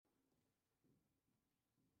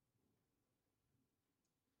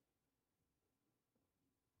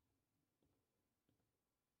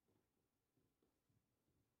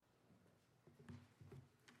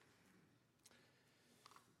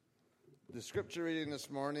The scripture reading this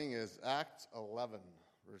morning is Acts 11,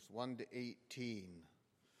 verse 1 to 18,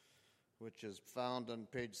 which is found on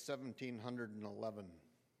page 1711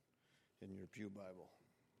 in your Pew Bible.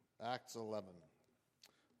 Acts 11,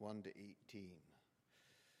 1 to 18.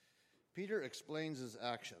 Peter explains his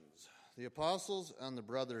actions. The apostles and the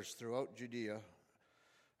brothers throughout Judea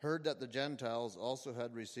heard that the Gentiles also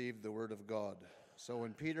had received the word of God. So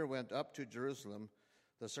when Peter went up to Jerusalem,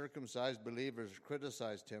 the circumcised believers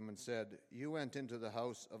criticized him and said, "You went into the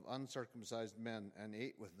house of uncircumcised men and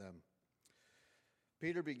ate with them."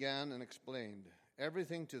 Peter began and explained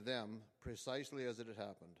everything to them precisely as it had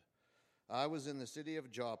happened. "I was in the city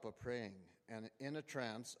of Joppa praying, and in a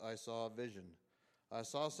trance I saw a vision. I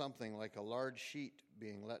saw something like a large sheet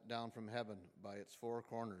being let down from heaven by its four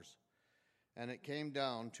corners, and it came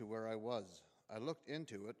down to where I was. I looked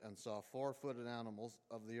into it and saw 4-footed animals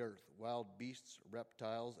of the earth, wild beasts,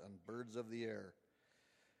 reptiles, and birds of the air.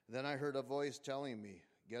 Then I heard a voice telling me,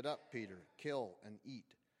 'Get up, Peter, kill and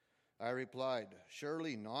eat.' I replied,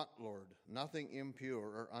 'Surely not, Lord. Nothing impure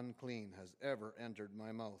or unclean has ever entered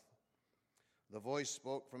my mouth.' The voice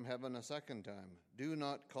spoke from heaven a second time, 'Do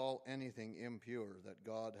not call anything impure that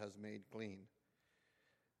God has made clean.'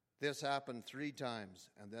 This happened 3 times,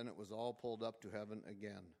 and then it was all pulled up to heaven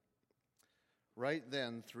again. Right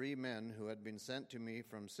then, 3 men who had been sent to me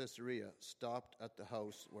from Caesarea stopped at the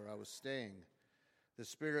house where I was staying. The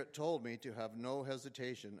Spirit told me to have no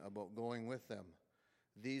hesitation about going with them.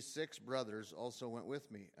 These 6 brothers also went with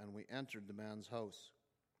me, and we entered the man's house.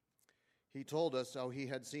 He told us how he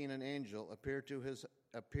had seen an angel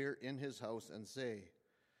appear in his house and say,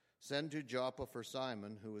 'Send to Joppa for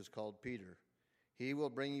Simon, who is called Peter. He will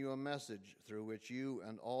bring you a message through which you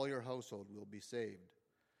and all your household will be saved.'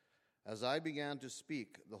 As I began to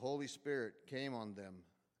speak, the Holy Spirit came on them,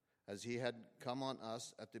 as he had come on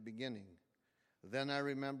us at the beginning. Then I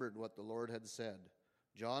remembered what the Lord had said,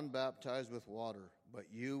 'John baptized with water, but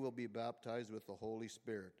you will be baptized with the Holy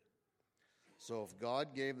Spirit.' So if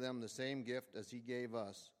God gave them the same gift as he gave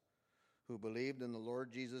us, who believed in the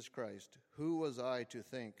Lord Jesus Christ, who was I to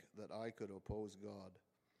think that I could oppose God?"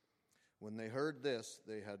 When they heard this,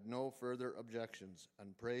 they had no further objections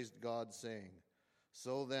and praised God, saying,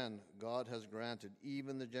 "So then, God has granted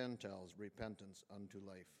even the Gentiles repentance unto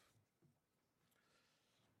life."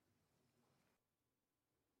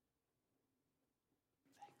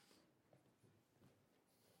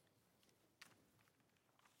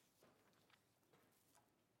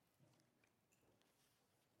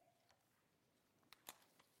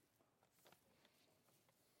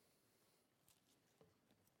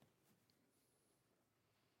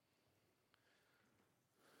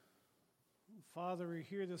 Thanks. Father, we're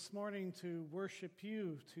here this morning to worship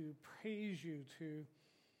you, to praise you, to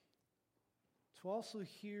also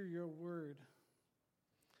hear your word.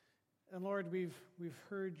 And Lord, we've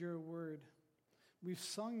heard your word. We've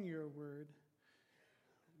sung your word.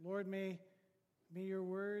 Lord, may your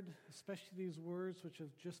word, especially these words which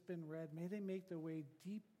have just been read, may they make their way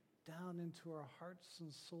deep down into our hearts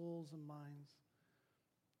and souls and minds,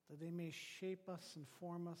 that they may shape us and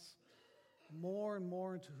form us more and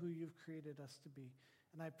more into who you've created us to be.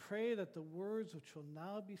 And I pray that the words which will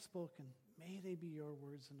now be spoken, may they be your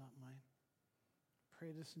words and not mine. I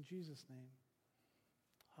pray this in Jesus' name.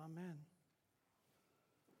 Amen.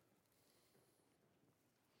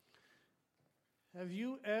 Have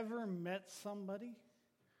you ever met somebody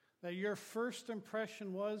that your first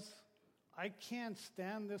impression was, "I can't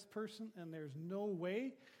stand this person and there's no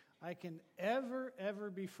way I can ever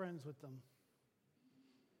be friends with them"?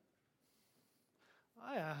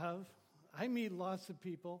 I have. I meet lots of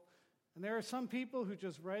people, and there are some people who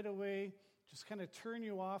just right away just kind of turn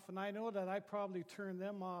you off, and I know that I probably turn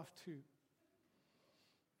them off too.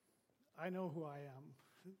 I know who I am.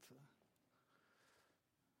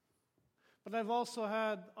 But I've also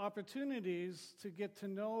had opportunities to get to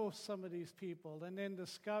know some of these people and then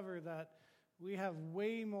discover that we have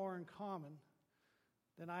way more in common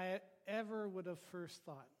than I ever would have first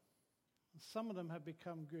thought. Some of them have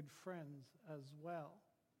become good friends as well.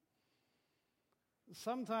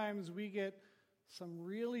 Sometimes we get some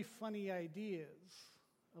really funny ideas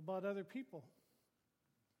about other people.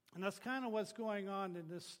 And that's kind of what's going on in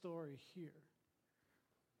this story here.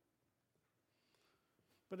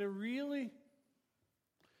 But it really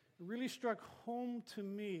struck home to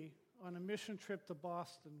me on a mission trip to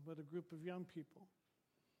Boston with a group of young people.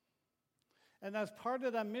 And as part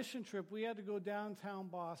of that mission trip, we had to go downtown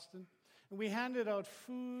Boston, and we handed out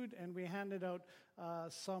food, and we handed out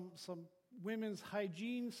some women's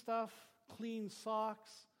hygiene stuff, clean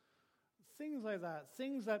socks, things like that,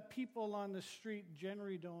 things that people on the street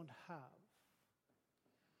generally don't have.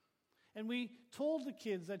 And we told the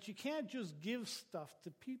kids that you can't just give stuff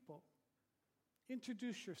to people.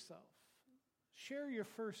 Introduce yourself. Share your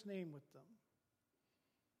first name with them.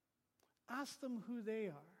 Ask them who they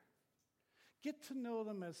are. Get to know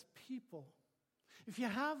them as people. If you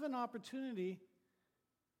have an opportunity,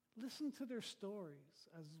 listen to their stories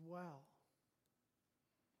as well.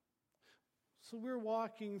 So we're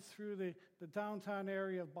walking through the downtown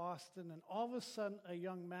area of Boston, and all of a sudden a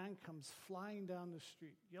young man comes flying down the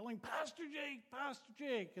street, yelling, "Pastor Jake, Pastor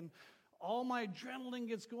Jake." And all my adrenaline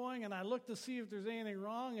gets going, and I look to see if there's anything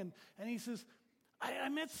wrong, and he says, I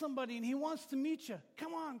met somebody, and he wants to meet you.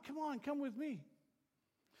 Come on, come with me.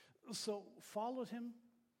 So followed him,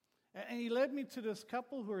 and he led me to this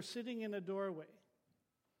couple who are sitting in a doorway.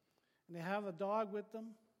 And they have a dog with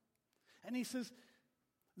them. And he says,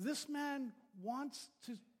 "This man wants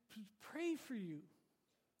to pray for you."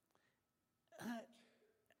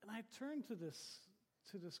 And I turned to this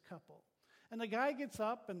couple. And the guy gets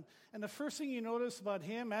up, and the first thing you notice about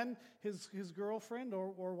him and his girlfriend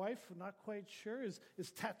or wife, I'm not quite sure, is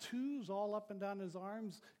tattoos all up and down his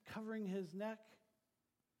arms, covering his neck.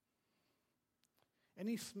 And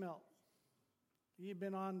he smelled. He had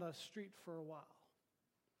been on the street for a while.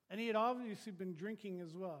 And he had obviously been drinking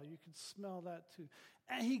as well. You could smell that too.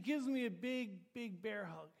 And he gives me a big, big bear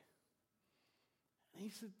hug. And he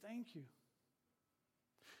said, "Thank you.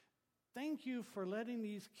 Thank you for letting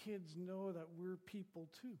these kids know that we're people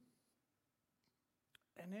too."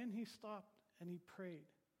 And then he stopped and he prayed.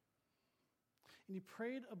 And he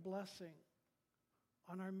prayed a blessing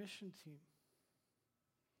on our mission team.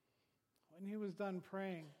 When he was done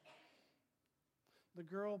praying, the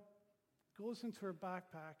girl goes into her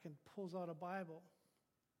backpack and pulls out a Bible.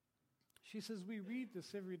 She says, "We read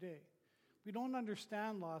this every day. We don't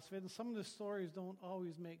understand lost faith, and some of the stories don't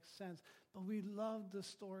always make sense, but we love the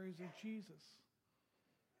stories of Jesus.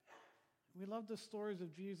 We love the stories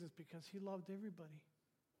of Jesus because he loved everybody.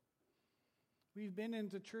 We've been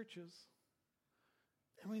into churches,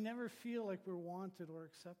 and we never feel like we're wanted or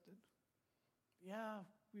accepted. Yeah,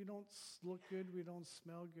 we don't look good, we don't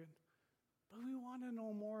smell good, but we want to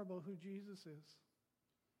know more about who Jesus is."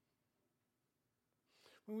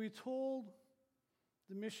 When we told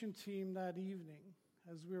the mission team that evening,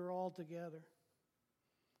 as we were all together,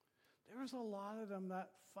 there was a lot of them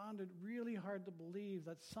that found it really hard to believe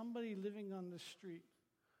that somebody living on the street,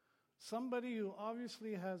 somebody who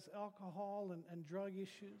obviously has alcohol and drug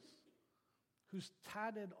issues, who's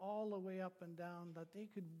tatted all the way up and down, that they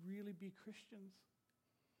could really be Christians.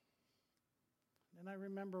 And I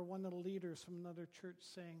remember one of the leaders from another church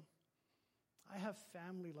saying, "I have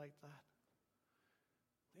family like that.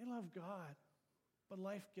 They love God, but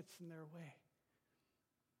life gets in their way."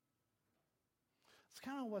 It's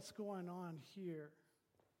kind of what's going on here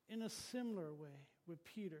in a similar way with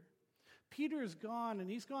Peter. Peter's gone, and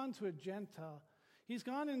he's gone to a Gentile. He's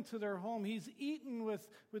gone into their home. He's eaten with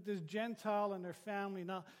this Gentile and their family.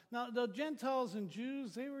 Now, the Gentiles and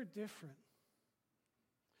Jews, they were different.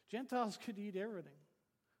 Gentiles could eat everything.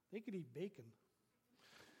 They could eat bacon.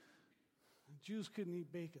 Jews couldn't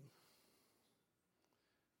eat bacon.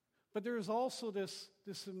 But there was also this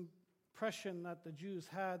impression that the Jews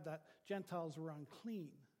had that Gentiles were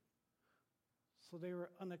unclean. So they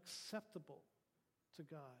were unacceptable to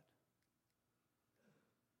God.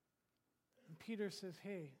 And Peter says,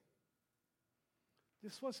 "Hey,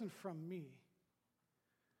 this wasn't from me.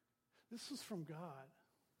 This was from God.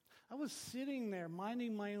 I was sitting there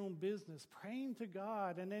minding my own business, praying to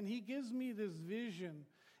God, and then he gives me this vision.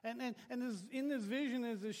 And in this vision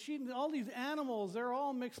is this sheep, all these animals, they're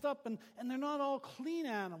all mixed up, and they're not all clean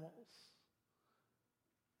animals.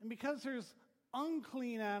 And because there's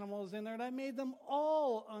unclean animals in there, that made them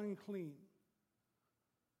all unclean.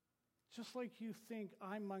 Just like you think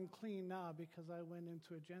I'm unclean now because I went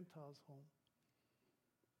into a Gentile's home."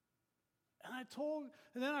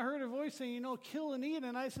 And then I heard a voice saying, "Kill and eat."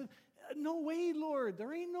 And I said, "No way, Lord.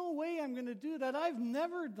 There ain't no way I'm going to do that. I've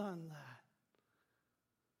never done that."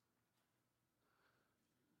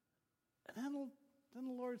 And then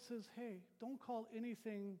the Lord says, "Hey, don't call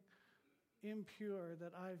anything impure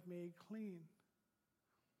that I've made clean."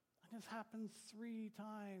 And this happens 3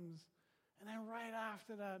 times. And then right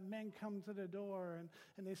after that, men come to the door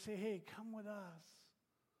and they say, "Hey, come with us."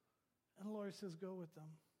 And the Lord says, "Go with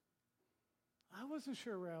them." I wasn't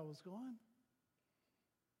sure where I was going.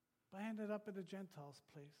 But I ended up at a Gentile's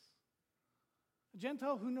place. A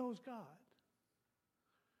Gentile who knows God.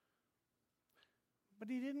 But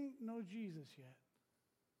he didn't know Jesus yet.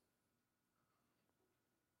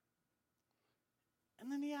 And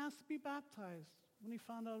then he asked to be baptized when he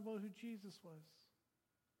found out about who Jesus was.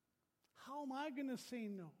 How am I going to say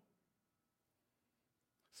no?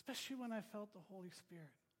 especially when I felt the Holy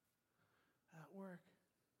Spirit at work.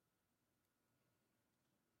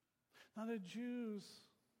 Now the Jews,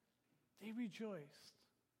 they rejoiced.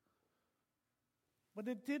 But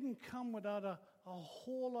it didn't come without a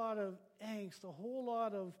whole lot of angst, a whole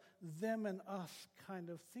lot of them and us kind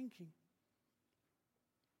of thinking.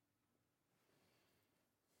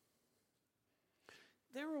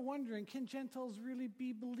 They were wondering, can Gentiles really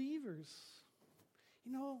be believers?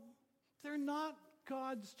 You know, they're not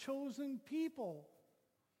God's chosen people.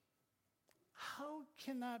 How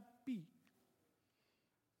can that be?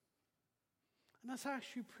 And that's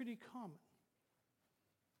actually pretty common.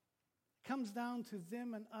 It comes down to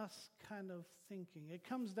them and us kind of thinking. It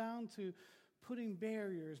comes down to putting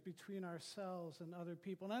barriers between ourselves and other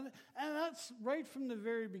people. And that's right from the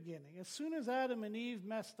very beginning. As soon as Adam and Eve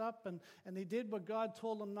messed up and they did what God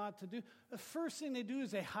told them not to do, the first thing they do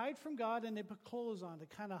is they hide from God and they put clothes on to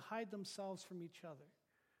kind of hide themselves from each other.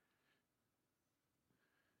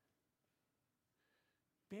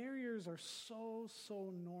 Barriers are so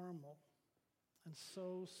normal and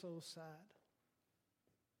so sad.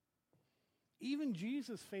 Even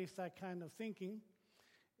Jesus faced that kind of thinking.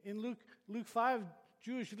 In Luke 5,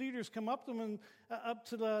 Jewish leaders come up to them and up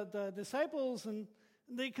to the disciples, and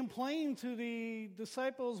they complain to the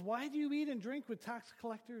disciples, "Why do you eat and drink with tax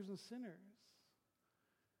collectors and sinners?"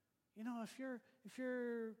 You know, if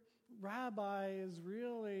your rabbi is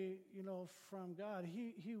really, from God,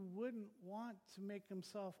 he wouldn't want to make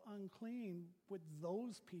himself unclean with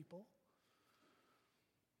those people.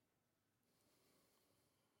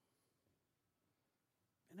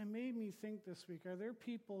 And it made me think this week, are there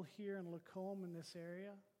people here in Lacombe in this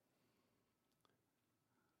area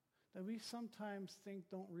that we sometimes think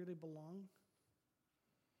don't really belong?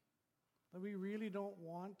 That we really don't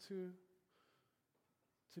want to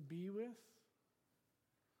be with?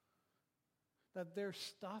 That their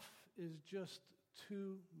stuff is just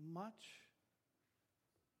too much?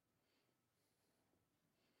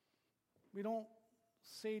 We don't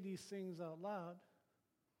say these things out loud.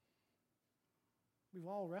 We've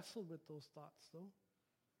all wrestled with those thoughts, though.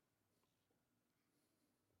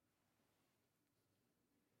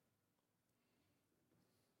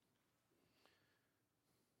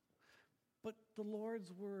 But the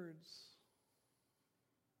Lord's words,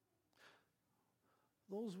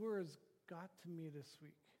 those words got to me this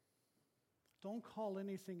week. Don't call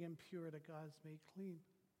anything impure that God's made clean.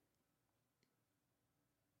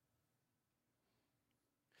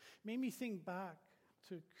 Made me think back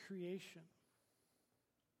to creation.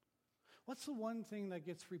 What's the one thing that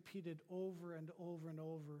gets repeated over and over and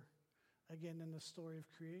over again in the story of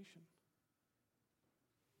creation?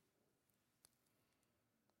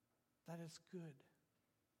 That it's good.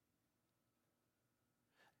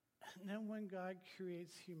 And then when God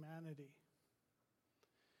creates humanity,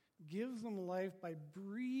 gives them life by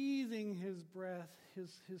breathing his breath,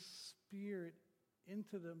 his spirit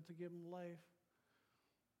into them to give them life,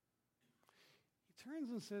 he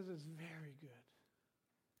turns and says it's very good.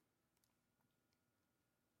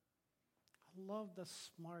 I love the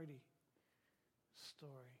Smarty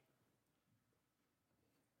story.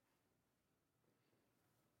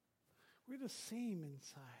 We're the same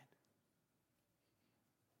inside.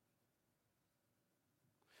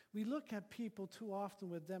 We look at people too often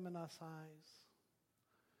with them and us eyes.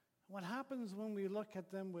 What happens when we look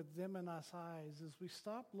at them with them and us eyes is we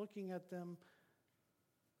stop looking at them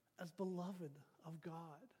as beloved of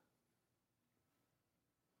God.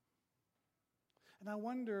 And I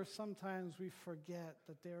wonder if sometimes we forget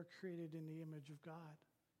that they are created in the image of God.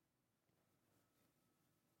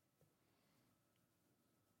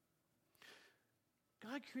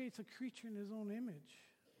 God creates a creature in his own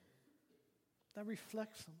image that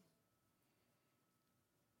reflects him,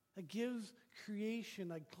 that gives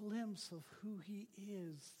creation a glimpse of who he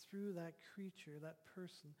is through that creature, that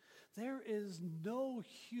person. There is no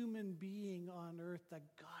human being on earth that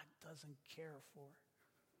God doesn't care for,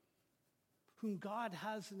 whom God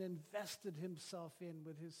hasn't invested himself in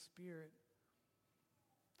with his Spirit.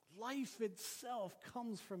 Life itself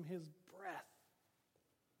comes from his breath.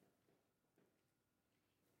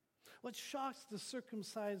 What shocks the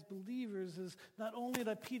circumcised believers is not only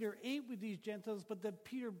that Peter ate with these Gentiles, but that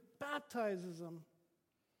Peter baptizes them.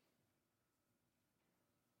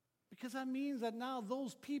 Because that means that now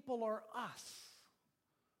those people are us.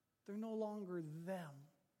 They're no longer them.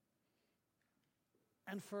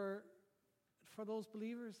 And for those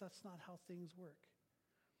believers, that's not how things work.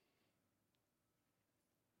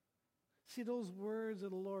 See, those words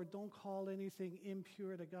of the Lord, don't call anything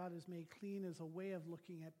impure that God has made clean, is a way of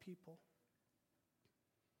looking at people.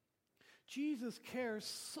 Jesus cares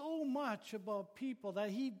so much about people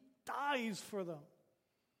that he dies for them.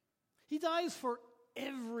 He dies for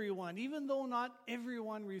everyone, even though not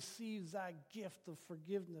everyone receives that gift of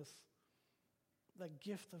forgiveness, that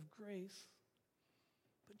gift of grace.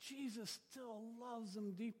 But Jesus still loves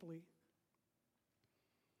them deeply.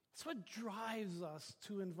 It's what drives us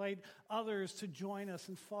to invite others to join us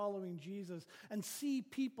in following Jesus and see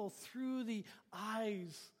people through the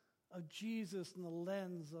eyes of Jesus and the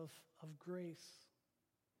lens of grace.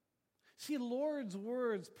 See, Lord's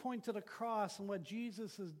words point to the cross and what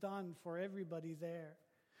Jesus has done for everybody there.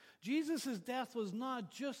 Jesus' death was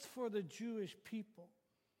not just for the Jewish people.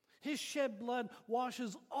 His shed blood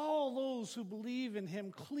washes all those who believe in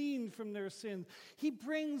him clean from their sins. He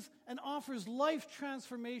brings and offers life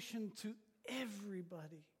transformation to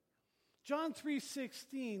everybody. John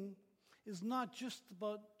 3:16 is not just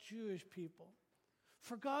about Jewish people.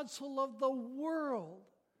 For God so loved the world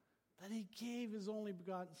that he gave his only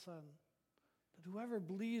begotten Son, that whoever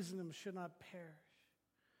believes in him should not perish,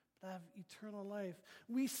 but have eternal life.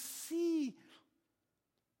 We see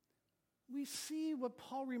what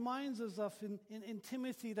Paul reminds us of in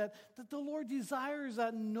Timothy, that the Lord desires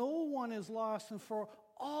that no one is lost and for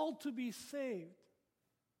all to be saved.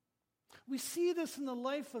 We see this in the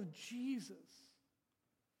life of Jesus.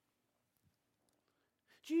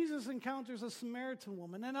 Jesus encounters a Samaritan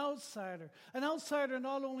woman, an outsider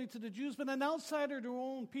not only to the Jews, but an outsider to her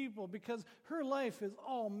own people, because her life is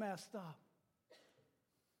all messed up.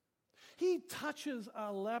 He touches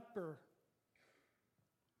a leper.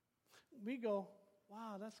 We go,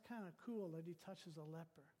 wow, that's kind of cool that he touches a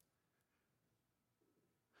leper.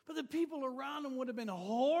 But the people around him would have been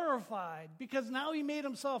horrified because now he made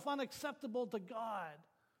himself unacceptable to God.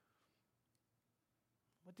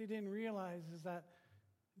 What they didn't realize is that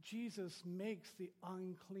Jesus makes the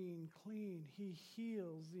unclean clean. He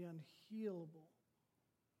heals the unhealable.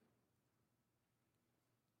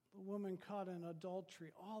 The woman caught in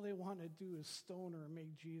adultery, all they want to do is stone her and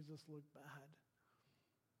make Jesus look bad.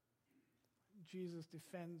 Jesus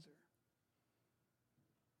defends her.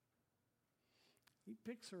 He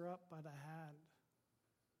picks her up by the hand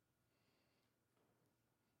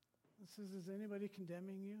and says, "Is anybody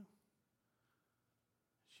condemning you?"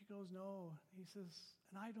 She goes, "No." He says,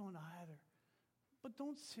 "And I don't either. But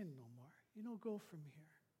don't sin no more. Go from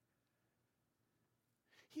here."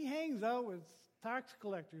 He hangs out with tax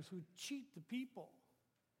collectors who cheat the people.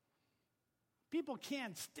 People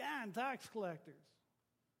can't stand tax collectors.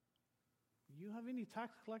 You have any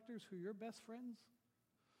tax collectors who are your best friends?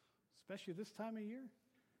 Especially this time of year?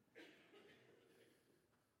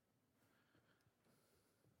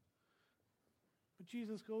 But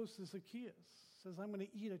Jesus goes to Zacchaeus, says, "I'm going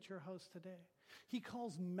to eat at your house today." He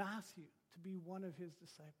calls Matthew to be one of his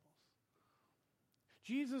disciples.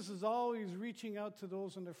 Jesus is always reaching out to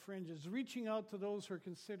those on the fringes, reaching out to those who are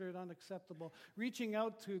considered unacceptable, reaching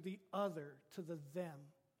out to the other, to the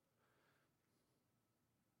them.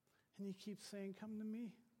 And he keeps saying, "Come to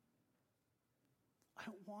me. I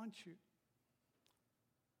want you.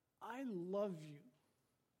 I love you.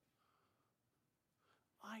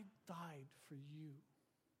 I died for you."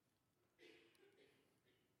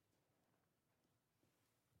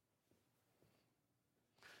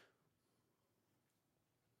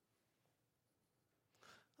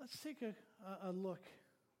 Let's take a look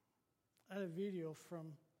at a video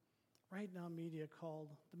from Right Now Media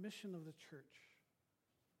called "The Mission of the Church."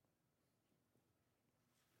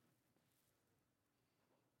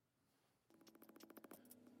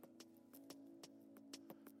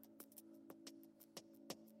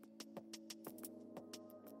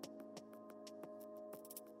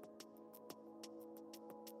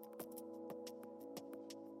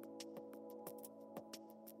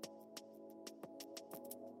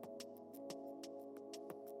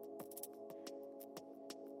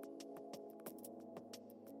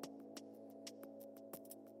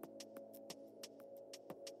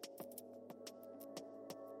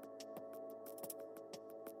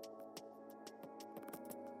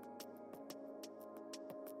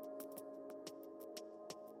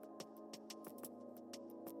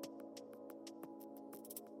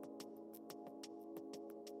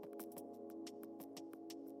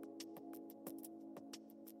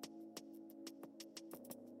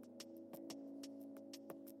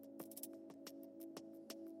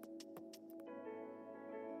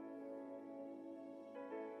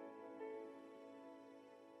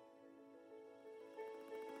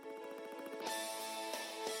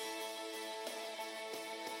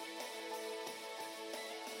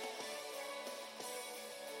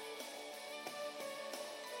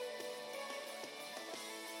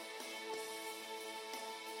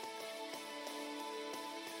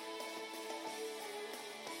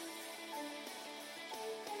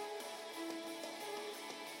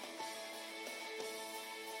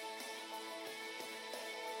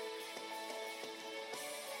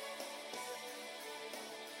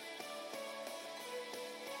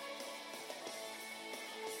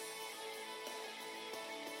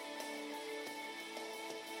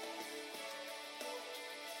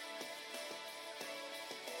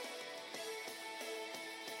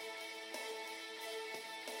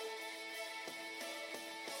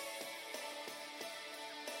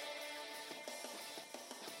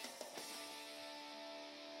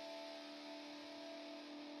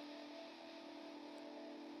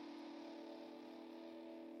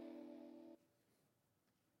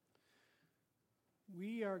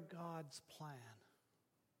 We are God's plan.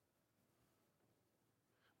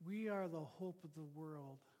 We are the hope of the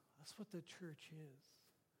world. That's what the church is.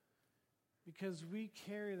 Because we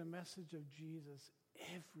carry the message of Jesus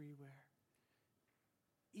everywhere,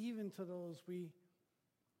 even to those we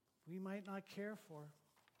might not care for,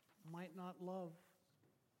 might not love.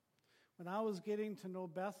 When I was getting to know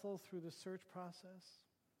Bethel through the search process,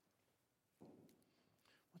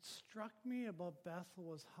 what struck me about Bethel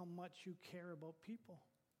was how much you care about people.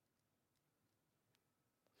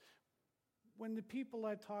 When the people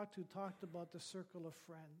I talked to talked about the circle of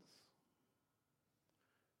friends,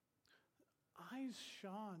 eyes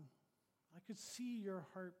shone. I could see your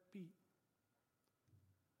heartbeat.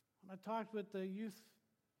 When I talked with the youth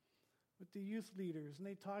leaders, and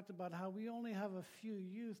they talked about how we only have a few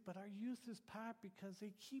youth, but our youth is packed because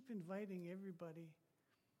they keep inviting everybody,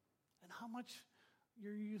 and how much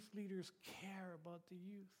your youth leaders care about the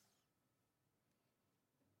youth.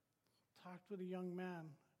 Talked with a young man,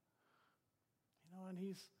 and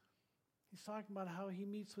he's talking about how he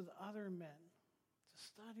meets with other men to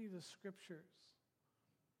study the scriptures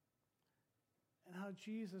and how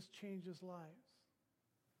Jesus changes lives.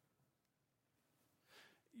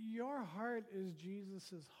 Your heart is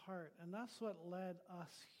Jesus' heart, and that's what led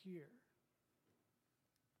us here.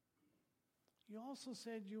 You also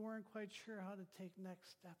said you weren't quite sure how to take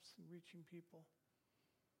next steps in reaching people.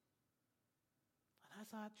 And I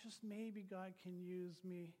thought just maybe God can use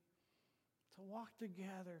me to walk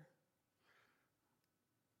together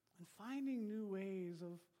and finding new ways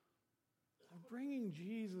of bringing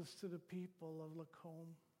Jesus to the people of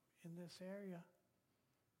Lacombe in this area.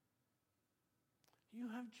 You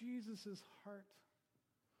have Jesus' heart.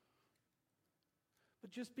 But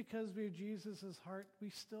just because we have Jesus' heart, we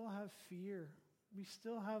still have fear. We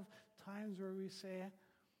still have times where we say,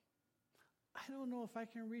 I don't know if I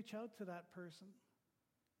can reach out to that person.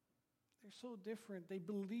 They're so different. They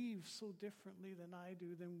believe so differently than I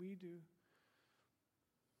do, than we do.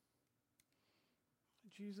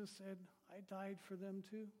 Jesus said, I died for them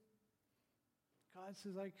too. God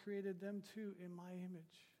says, I created them too in my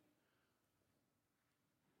image.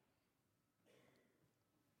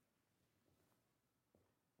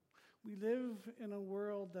 We live in a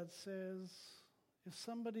world that says, if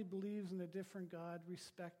somebody believes in a different God,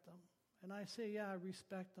 respect them. And I say, yeah,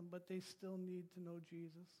 respect them, but they still need to know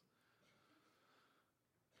Jesus.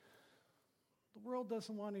 The world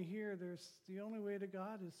doesn't want to hear the only way to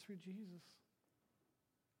God is through Jesus.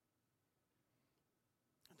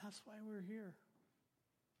 And that's why we're here.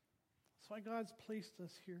 That's why God's placed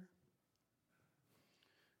us here.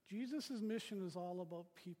 Jesus' mission is all about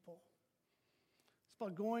people. It's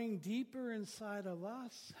about going deeper inside of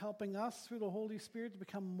us, helping us through the Holy Spirit to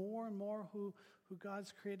become more and more who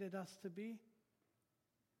God's created us to be.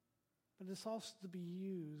 But it's also to be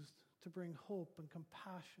used to bring hope and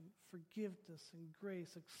compassion, forgiveness and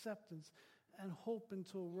grace, acceptance and hope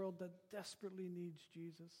into a world that desperately needs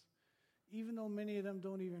Jesus, even though many of them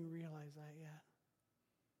don't even realize that yet.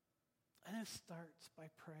 And it starts by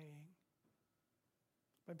praying.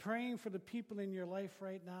 By praying for the people in your life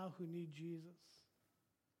right now who need Jesus,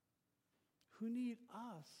 who need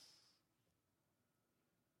us.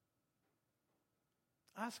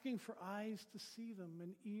 Asking for eyes to see them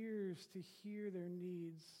and ears to hear their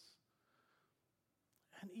needs,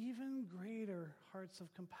 and even greater hearts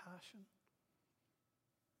of compassion.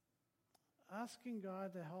 Asking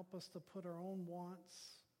God to help us to put our own wants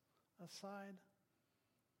aside.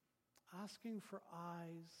 Asking for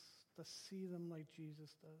eyes to see them like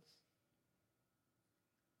Jesus does.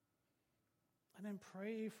 And then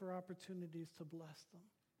pray for opportunities to bless them,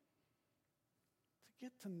 to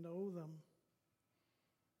get to know them,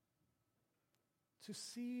 to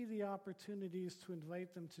see the opportunities to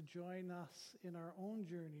invite them to join us in our own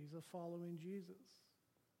journeys of following Jesus.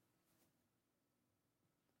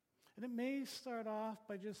 And it may start off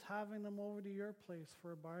by just having them over to your place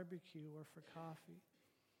for a barbecue or for coffee.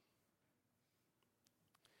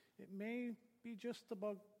 It may be just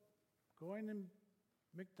about going to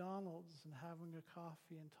McDonald's and having a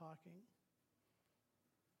coffee and talking.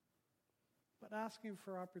 But asking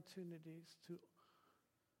for opportunities to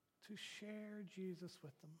share Jesus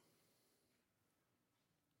with them.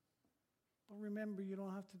 But remember, you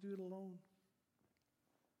don't have to do it alone.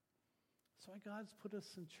 That's why God's put us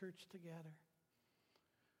in church together.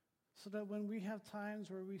 So that when we have times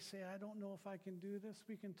where we say, I don't know if I can do this,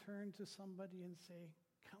 we can turn to somebody and say,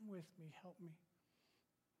 come with me, help me.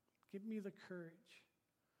 Give me the courage.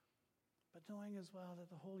 But knowing as well that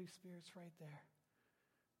the Holy Spirit's right there,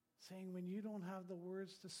 saying when you don't have the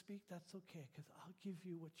words to speak, that's okay, because I'll give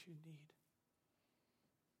you what you need.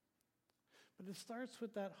 But it starts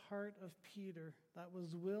with that heart of Peter that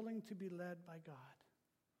was willing to be led by God.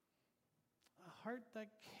 A heart that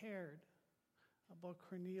cared about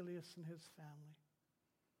Cornelius and his family.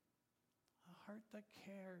 A heart that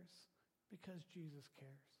cares because Jesus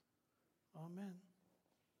cares. Amen.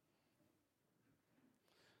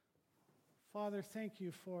 Father, thank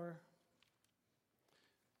you for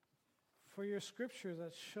your scriptures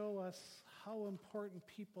that show us how important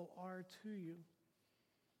people are to you.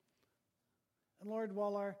 And Lord,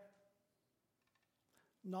 while our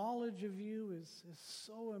knowledge of you is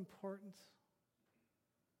so important,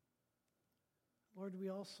 Lord, we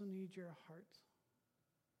also need your heart.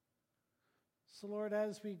 So Lord,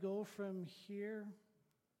 as we go from here,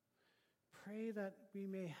 pray that we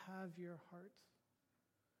may have your heart,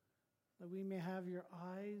 that we may have your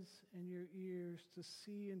eyes and your ears to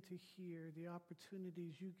see and to hear the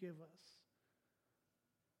opportunities you give us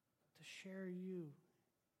to share you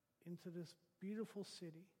into this beautiful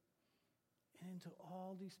city and into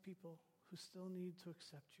all these people who still need to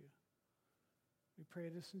accept you. We pray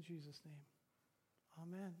this in Jesus' name.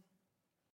 Amen.